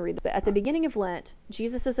I'm just going to read this. But at the beginning of Lent,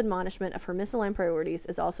 Jesus' admonishment of her misaligned priorities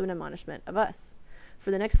is also an admonishment of us.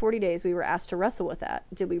 For the next 40 days, we were asked to wrestle with that.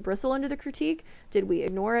 Did we bristle under the critique? Did we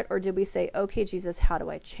ignore it? Or did we say, okay, Jesus, how do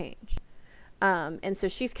I change? And so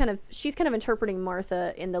she's kind of interpreting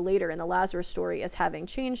Martha in the Lazarus story as having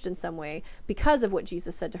changed in some way because of what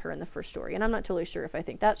Jesus said to her in the first story. And I'm not totally sure if I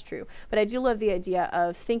think that's true, but I do love the idea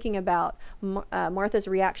of thinking about Martha's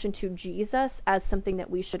reaction to Jesus as something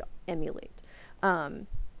that we should emulate,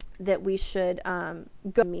 that we should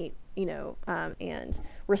go meet, and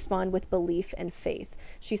respond with belief and faith.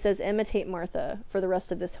 She says, imitate Martha for the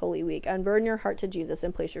rest of this Holy Week. Unburden your heart to Jesus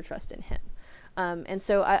and place your trust in him. And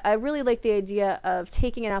so I really like the idea of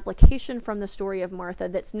taking an application from the story of Martha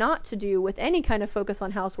that's not to do with any kind of focus on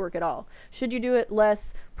housework at all. Should you do it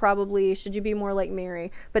less? Probably. Should you be more like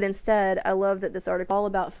Mary? But instead, I love that this article is all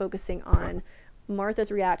about focusing on Martha's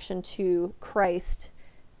reaction to Christ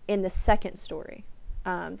in the second story.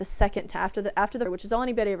 The second after the which is all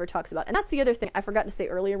anybody ever talks about. And that's the other thing I forgot to say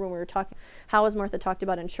earlier when we were talking, how is Martha talked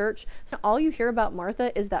about in church? So all you hear about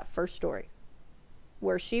Martha is that first story,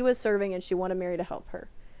 where she was serving and she wanted Mary to help her.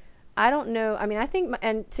 I don't know. I mean, I think,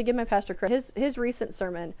 and to give my pastor credit, his recent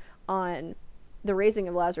sermon on the raising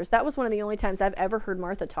of Lazarus, that was one of the only times I've ever heard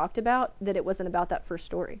Martha talked about that it wasn't about that first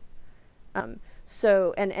story.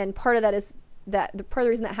 So, and part of that is that the part of the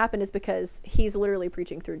reason that happened is because he's literally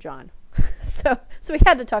preaching through John. so we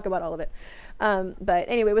had to talk about all of it. But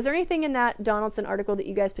anyway, was there anything in that Donaldson article that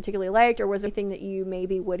you guys particularly liked, or was there anything that you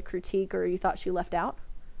maybe would critique or you thought she left out?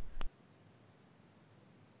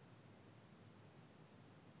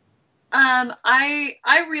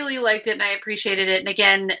 I really liked it and I appreciated it. And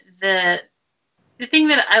again, the thing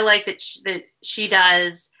that I like that she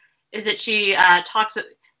does is that she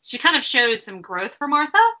kind of shows some growth for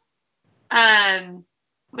Martha,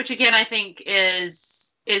 which again I think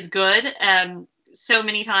is good. So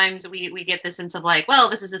many times we get this sense of like, well,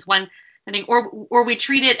 this is this one thing, or we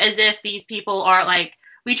treat it as if these people are like,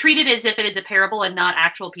 we treat it as if it is a parable and not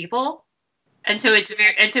actual people. And so it's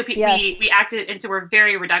very, and so Yes. we acted, and so we're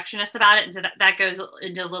very reductionist about it. And so that goes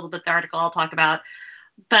into a little bit the article I'll talk about.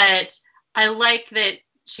 But I like that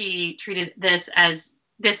she treated this as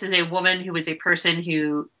this is a woman who was a person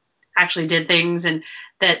who actually did things, and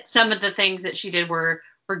that some of the things that she did were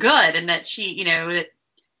good, and that she, that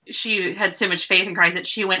she had so much faith in Christ that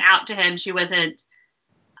she went out to him. She wasn't,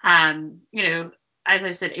 as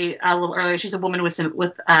I said a little earlier, she's a woman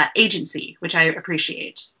with agency, which I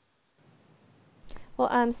appreciate.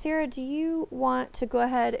 Well, Sarah, do you want to go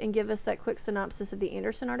ahead and give us that quick synopsis of the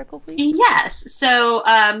Anderson article, please? Yes. So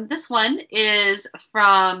this one is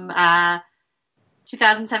from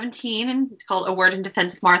 2017, and it's called A Word in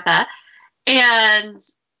Defense of Martha. And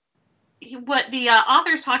what the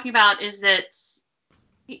author is talking about is that,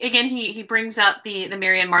 again, he brings up the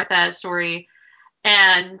Mary and Martha story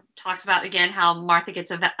and talks about, again, how Martha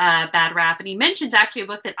gets a bad rap. And he mentions actually a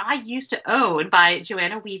book that I used to own by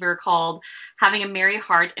Joanna Weaver called Having a Mary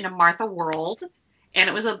Heart in a Martha World. And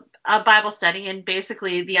it was a Bible study. And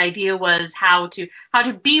basically the idea was how to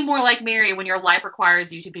be more like Mary when your life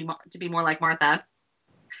requires you to be more like Martha.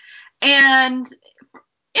 And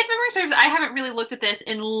if memory serves, I haven't really looked at this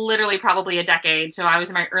in literally probably a decade. So I was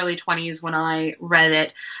in my early 20s when I read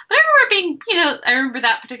it. But I remember being, I remember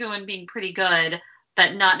that particular one being pretty good,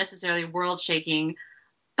 but not necessarily world shaking.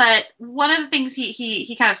 But one of the things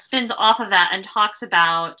he kind of spins off of that and talks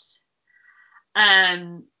about,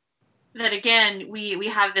 that again, we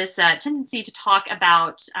have this tendency to talk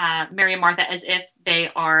about Mary and Martha as if they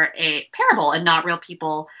are a parable and not real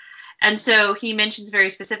people. And so he mentions very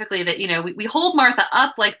specifically that, we hold Martha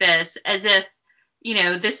up like this as if,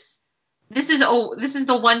 this is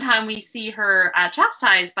the one time we see her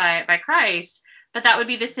chastised by Christ. But that would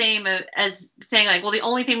be the same as saying, like, well, the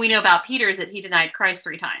only thing we know about Peter is that he denied Christ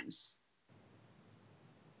 3 times.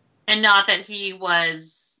 And not that he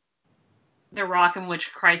was the rock in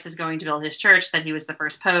which Christ is going to build his church, that he was the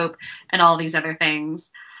first pope, and all these other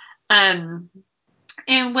things. And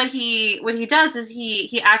what he does is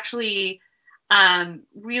he actually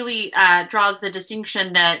really draws the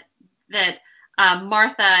distinction that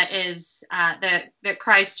Martha is that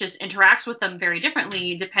Christ just interacts with them very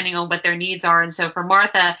differently depending on what their needs are. And so for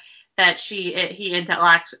Martha, that he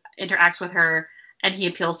interacts with her and he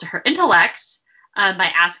appeals to her intellect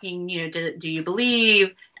by asking, do you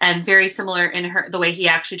believe? And very similar in the way he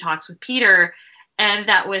actually talks with Peter, and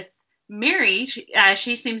that with Mary,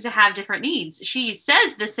 she seems to have different needs. She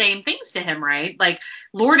says the same things to him, right? Like,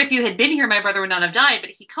 Lord, if you had been here, my brother would not have died. But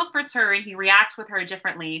he comforts her and he reacts with her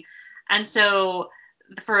differently. And so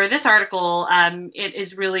for this article, it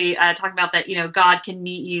is really talking about that, God can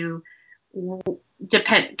meet you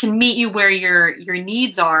where your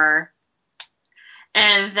needs are.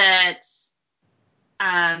 And that,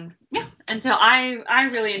 and so I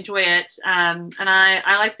really enjoy it. And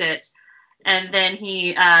I liked it. And then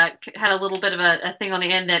he had a little bit of a thing on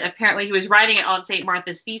the end that apparently he was writing it on St.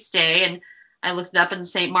 Martha's feast day. And I looked it up, and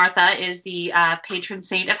St. Martha is the patron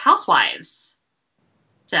saint of housewives.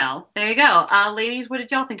 So there you go. Ladies, what did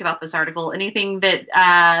y'all think about this article? Anything that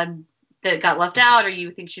got left out or you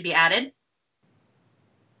think should be added?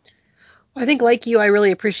 Well, I think, like you, I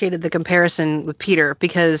really appreciated the comparison with Peter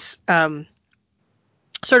because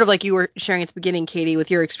sort of like you were sharing at the beginning, Katie, with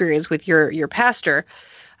your experience with your pastor,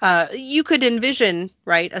 you could envision,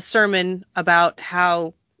 right, a sermon about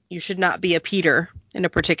how you should not be a Peter in a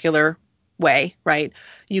particular way, right?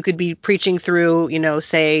 You could be preaching through,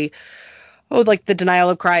 say, like the denial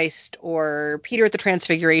of Christ or Peter at the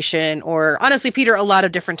Transfiguration, or honestly, Peter a lot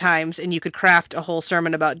of different times, and you could craft a whole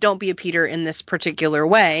sermon about don't be a Peter in this particular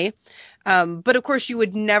way. But of course, you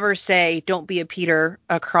would never say don't be a Peter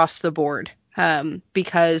across the board.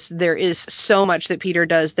 Because there is so much that Peter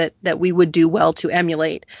does that we would do well to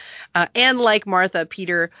emulate. And like Martha,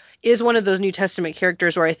 Peter is one of those New Testament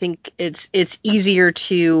characters where I think it's easier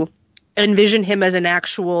to envision him as an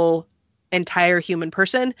actual entire human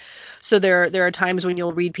person. So there are times when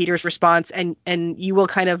you'll read Peter's response and you will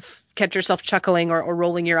kind of catch yourself chuckling or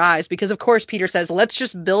rolling your eyes, because of course Peter says, let's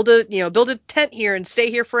just build a tent here and stay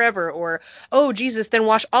here forever. Or, oh, Jesus, then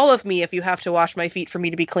wash all of me if you have to wash my feet for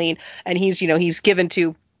me to be clean. And he's given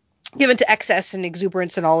to excess and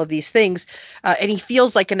exuberance and all of these things. And he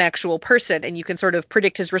feels like an actual person, and you can sort of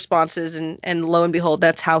predict his responses, and lo and behold,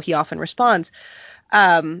 that's how he often responds.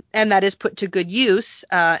 And that is put to good use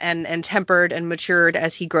and tempered and matured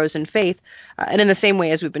as he grows in faith. And in the same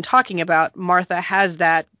way as we've been talking about, Martha has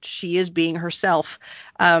that. She is being herself,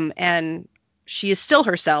 and she is still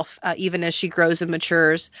herself, even as she grows and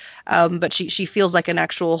matures. But she feels like an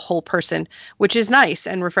actual whole person, which is nice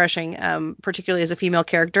and refreshing, particularly as a female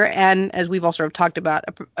character. And as we've also talked about,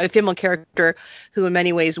 a female character who in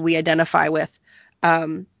many ways we identify with.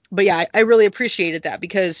 But yeah, I really appreciated that,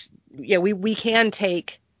 because we can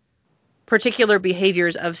take particular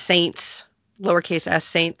behaviors of saints, lowercase s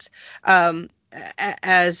saints,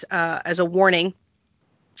 as a warning,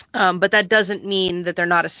 but that doesn't mean that they're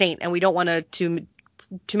not a saint, and we don't want to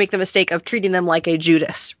make the mistake of treating them like a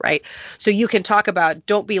Judas, right? So you can talk about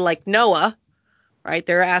don't be like Noah, right?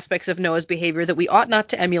 There are aspects of Noah's behavior that we ought not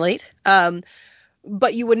to emulate.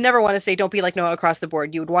 But you would never want to say don't be like Noah across the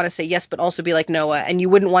board. You would want to say yes, but also be like Noah. And you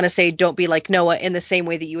wouldn't want to say don't be like Noah in the same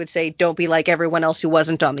way that you would say don't be like everyone else who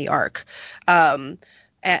wasn't on the ark. And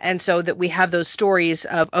so that we have those stories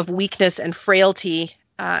of weakness and frailty,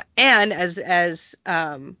 and as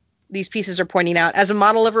these pieces are pointing out, as a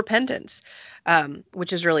model of repentance,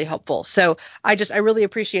 which is really helpful. So I really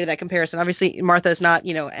appreciated that comparison. Obviously, Martha is not,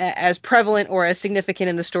 as prevalent or as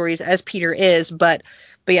significant in the stories as Peter is, but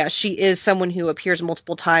yeah, she is someone who appears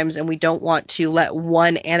multiple times, and we don't want to let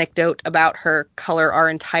one anecdote about her color our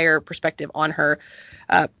entire perspective on her,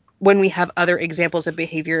 when we have other examples of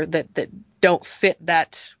behavior that don't fit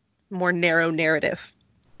that more narrow narrative.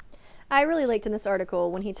 I really liked in this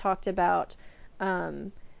article when he talked about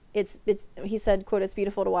he said, quote, "It's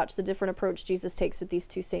beautiful to watch the different approach Jesus takes with these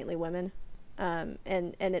two saintly women." And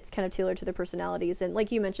it's kind of tailored to their personalities. And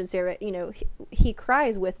like you mentioned, Sarah, he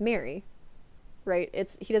cries with Mary, right?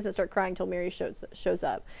 He doesn't start crying till Mary shows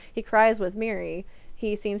up. He cries with Mary.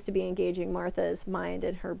 He seems to be engaging Martha's mind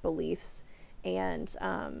and her beliefs, and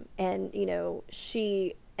and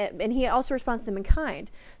he also responds to them in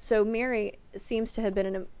kind. So Mary seems to have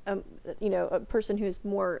been a person who's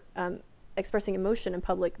more expressing emotion in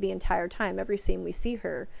public the entire time. Every scene we see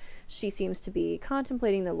her, she seems to be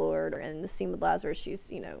contemplating the Lord. In the scene with Lazarus,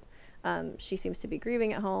 she seems to be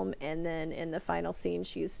grieving at home, and then in the final scene,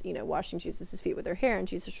 she's washing Jesus' feet with her hair, and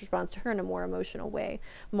Jesus responds to her in a more emotional way.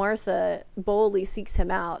 Martha boldly seeks him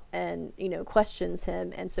out and questions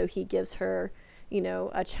him, and so he gives her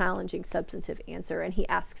a challenging, substantive answer, and he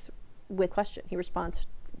asks with question. He responds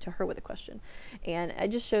to her with a question, and it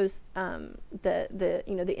just shows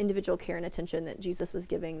the individual care and attention that Jesus was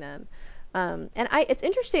giving them. It's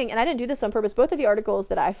interesting, and I didn't do this on purpose. Both of the articles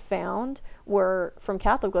that I found were from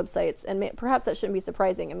Catholic websites, and perhaps that shouldn't be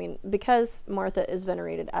surprising. I mean, because Martha is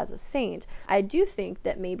venerated as a saint, I do think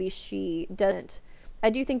that maybe she doesn't. I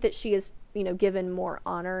do think that she is, given more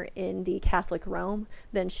honor in the Catholic realm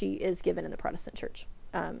than she is given in the Protestant Church,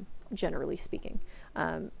 generally speaking,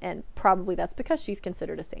 and probably that's because she's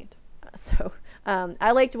considered a saint. So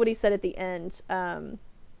I liked what he said at the end.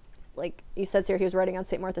 Like you said, Sarah, he was writing on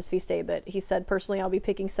St. Martha's feast day, but he said, personally, I'll be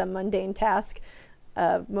picking some mundane task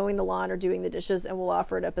of mowing the lawn or doing the dishes, and we'll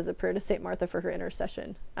offer it up as a prayer to St. Martha for her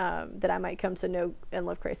intercession, that I might come to know and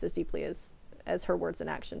love Christ as deeply as her words and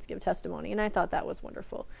actions give testimony. And I thought that was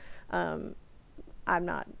wonderful. I'm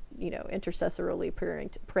not, intercessorily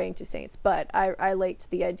praying to saints, but I liked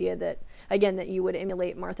the idea that, again, that you would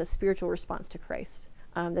emulate Martha's spiritual response to Christ,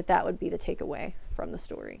 that would be the takeaway from the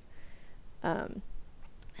story.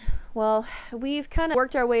 Well, we've kind of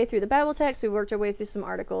worked our way through the Bible text. We've worked our way through some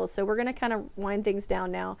articles. So we're going to kind of wind things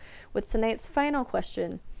down now with tonight's final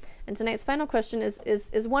question. And tonight's final question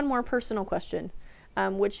is one more personal question,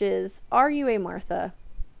 which is, are you a Martha?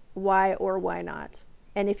 Why or why not?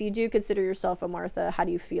 And if you do consider yourself a Martha, how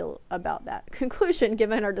do you feel about that conclusion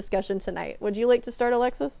given our discussion tonight? Would you like to start,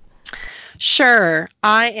 Alexis? Sure.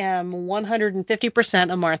 I am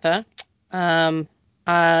 150% a Martha.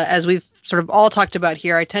 As we've sort of all talked about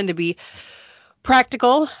here, I tend to be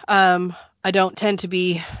practical. I don't tend to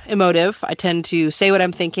be emotive. I tend to say what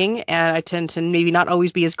I'm thinking, and I tend to maybe not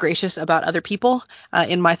always be as gracious about other people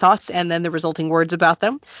in my thoughts and then the resulting words about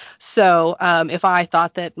them. So if I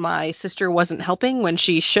thought that my sister wasn't helping when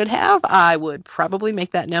she should have, I would probably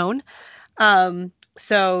make that known.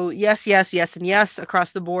 So yes, yes, yes, and yes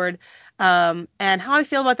across the board. And how I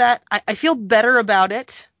feel about that, I feel better about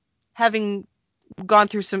it, having gone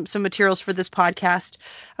through some materials for this podcast.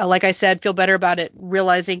 Like I said, feel better about it,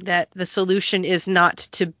 realizing that the solution is not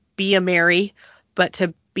to be a Mary, but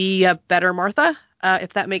to be a better Martha,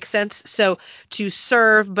 if that makes sense. So to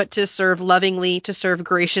serve, but to serve lovingly, to serve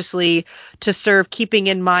graciously, to serve keeping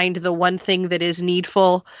in mind the one thing that is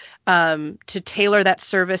needful, to tailor that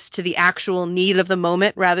service to the actual need of the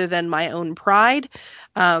moment rather than my own pride,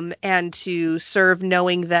 and to serve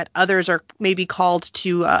knowing that others are maybe called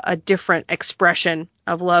to a different expression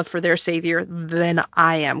of love for their Savior than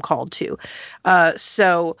I am called to.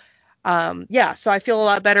 So I feel a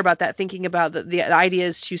lot better about that, thinking about the idea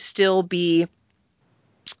is to still be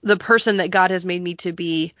the person that God has made me to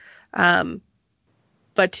be,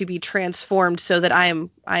 but to be transformed so that I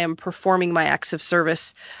am performing my acts of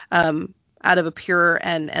service out of a pure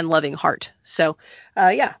and loving heart. So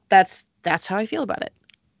that's how I feel about it.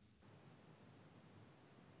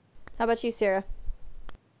 How about you, Sarah?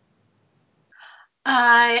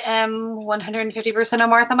 I am 150% a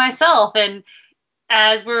Martha myself, and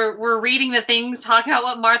as we're reading the things, talking about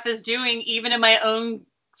what Martha's doing, even in my own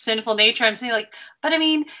sinful nature, I'm saying like, but I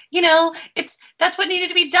mean, that's what needed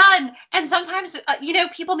to be done. And sometimes,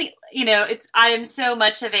 people need, I have so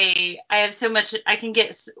much, I can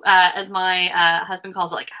get, as my husband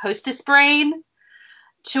calls it, like hostess brain,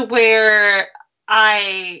 to where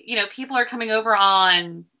people are coming over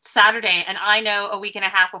on Saturday and I know a week and a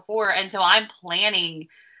half before. And so I'm planning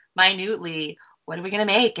minutely, what are we going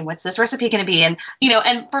to make? And what's this recipe going to be? And,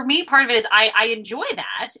 and for me, part of it is I enjoy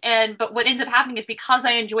that. But what ends up happening is because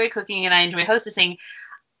I enjoy cooking and I enjoy hostessing,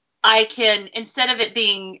 I can, instead of it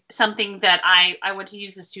being something that I want to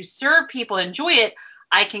use this to serve people, enjoy it,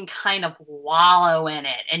 I can kind of wallow in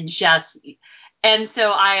it and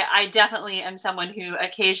so I definitely am someone who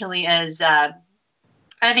occasionally is, I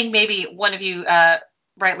think maybe one of you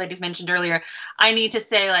right ladies mentioned earlier, I need to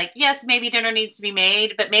say like, yes, maybe dinner needs to be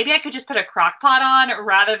made, but maybe I could just put a crock pot on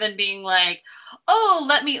rather than being like, oh,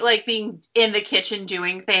 let me like being in the kitchen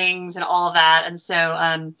doing things and all of that. And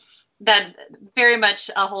so that very much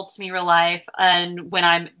holds to me real life. And when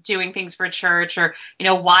I'm doing things for church or,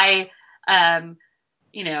 why, I'm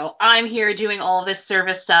here doing all this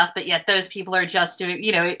service stuff, but yet those people are just doing,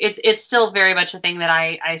 it's still very much a thing that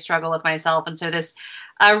I struggle with myself. And so this,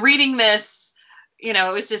 reading this,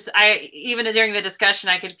 it was just, even during the discussion,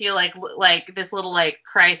 I could feel like this little, like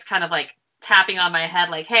Christ kind of like tapping on my head,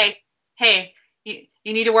 like, hey, you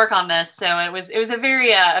need to work on this. So it was a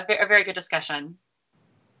very good discussion.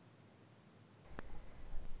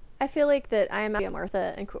 I feel like that I am a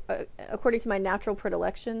Martha according to my natural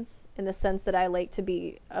predilections, in the sense that I like to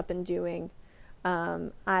be up and doing.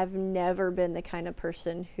 I've never been the kind of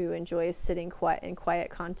person who enjoys sitting in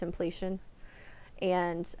quiet contemplation,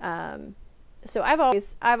 and so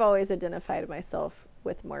I've always identified myself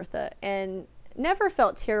with Martha, and never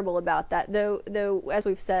felt terrible about that. Though, as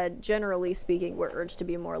we've said, generally speaking, we're urged to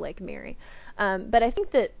be more like Mary. But I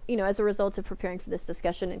think that, as a result of preparing for this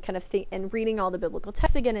discussion and kind of and reading all the biblical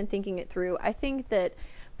texts again and thinking it through, I think that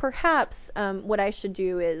perhaps what I should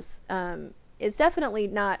do is definitely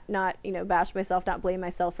not bash myself, not blame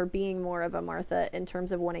myself for being more of a Martha in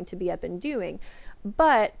terms of wanting to be up and doing.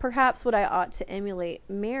 But perhaps what I ought to emulate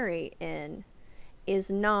Mary in is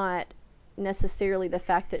not necessarily the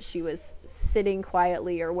fact that she was sitting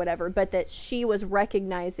quietly or whatever, but that she was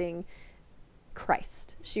recognizing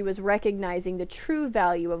Christ. She was recognizing the true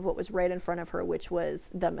value of what was right in front of her, which was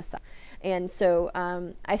the Messiah. And so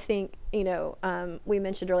I think, we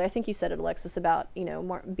mentioned earlier, I think you said it, Alexis, about,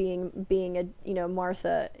 being a,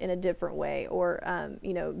 Martha in a different way, or,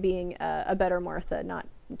 being a better Martha, not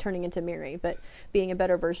turning into Mary, but being a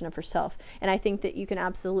better version of herself. And I think that you can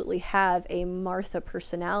absolutely have a Martha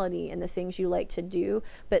personality in the things you like to do,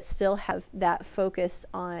 but still have that focus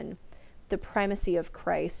on the primacy of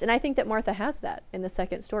Christ. And I think that Martha has that in the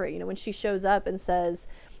second story. When she shows up and says,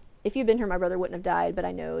 if you'd been here, my brother wouldn't have died, but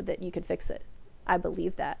I know that you could fix it. I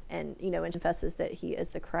believe that. And, and confesses that he is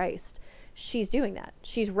the Christ. She's doing that.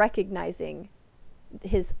 She's recognizing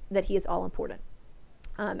that he is all important,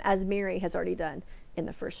 as Mary has already done in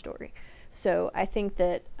the first story. So I think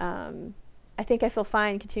that, I feel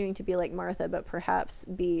fine continuing to be like Martha, but perhaps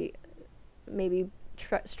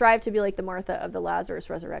strive to be like the Martha of the Lazarus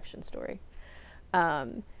resurrection story. I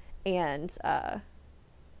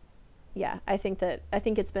think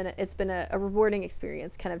it's been a rewarding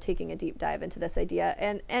experience, kind of taking a deep dive into this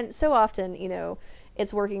idea, and so often,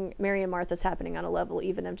 it's working. Mary and Martha's happening on a level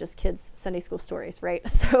even of just kids' Sunday school stories, right?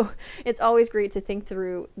 So it's always great to think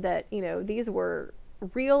through that, these were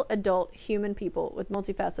real adult human people with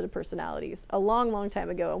multifaceted personalities a long time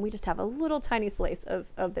ago, and we just have a little tiny slice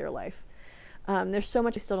of their life. There's so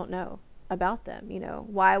much we still don't know about them.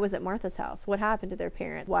 Why was it Martha's house? What happened to their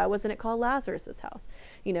parents? Why wasn't it called Lazarus's house?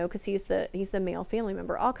 Because he's the male family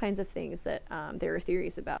member. All kinds of things that there are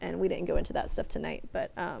theories about, and we didn't go into that stuff tonight.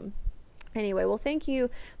 But anyway, well, thank you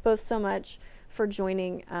both so much for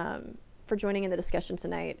joining in the discussion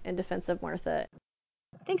tonight in defense of Martha.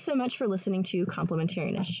 Thanks so much for listening to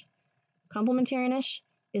Complementarianish. Complementarianish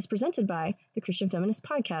is presented by the Christian Feminist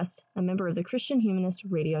Podcast, a member of the Christian Humanist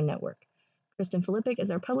Radio Network. Kristen Filippic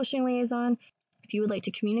is our publishing liaison. If you would like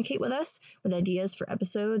to communicate with us with ideas for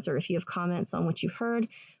episodes, or if you have comments on what you've heard,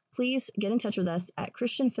 please get in touch with us at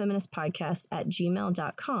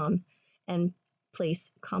christianfeministpodcast@gmail.com and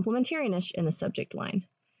place Complementarianish in the subject line.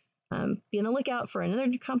 Be on the lookout for another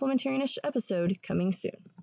Complementarianish episode coming soon.